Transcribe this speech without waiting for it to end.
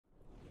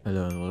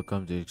Hello and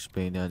welcome to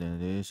Explain That, and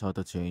this is how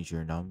to change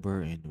your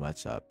number in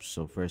WhatsApp.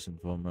 So first and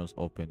foremost,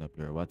 open up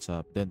your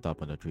WhatsApp, then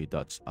tap on the three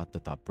dots at the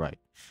top right.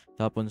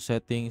 Tap on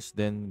settings,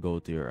 then go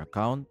to your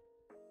account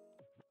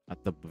at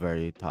the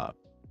very top.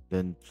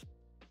 Then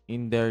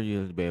in there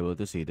you'll be able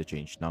to see the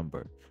change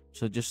number.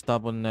 So just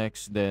tap on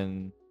next,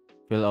 then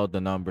fill out the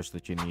numbers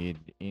that you need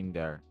in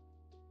there.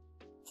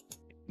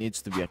 It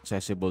needs to be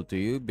accessible to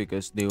you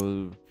because they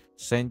will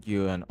send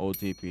you an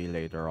OTP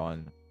later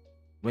on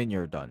when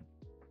you're done.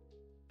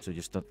 So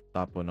just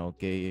tap on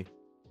OK.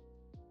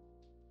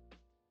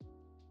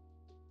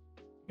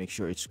 Make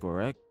sure it's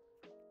correct.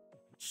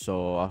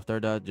 So after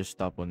that, just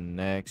tap on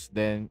next.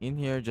 Then in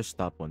here, just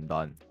tap on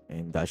done.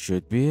 And that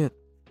should be it.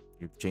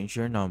 You've changed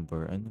your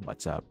number and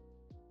WhatsApp.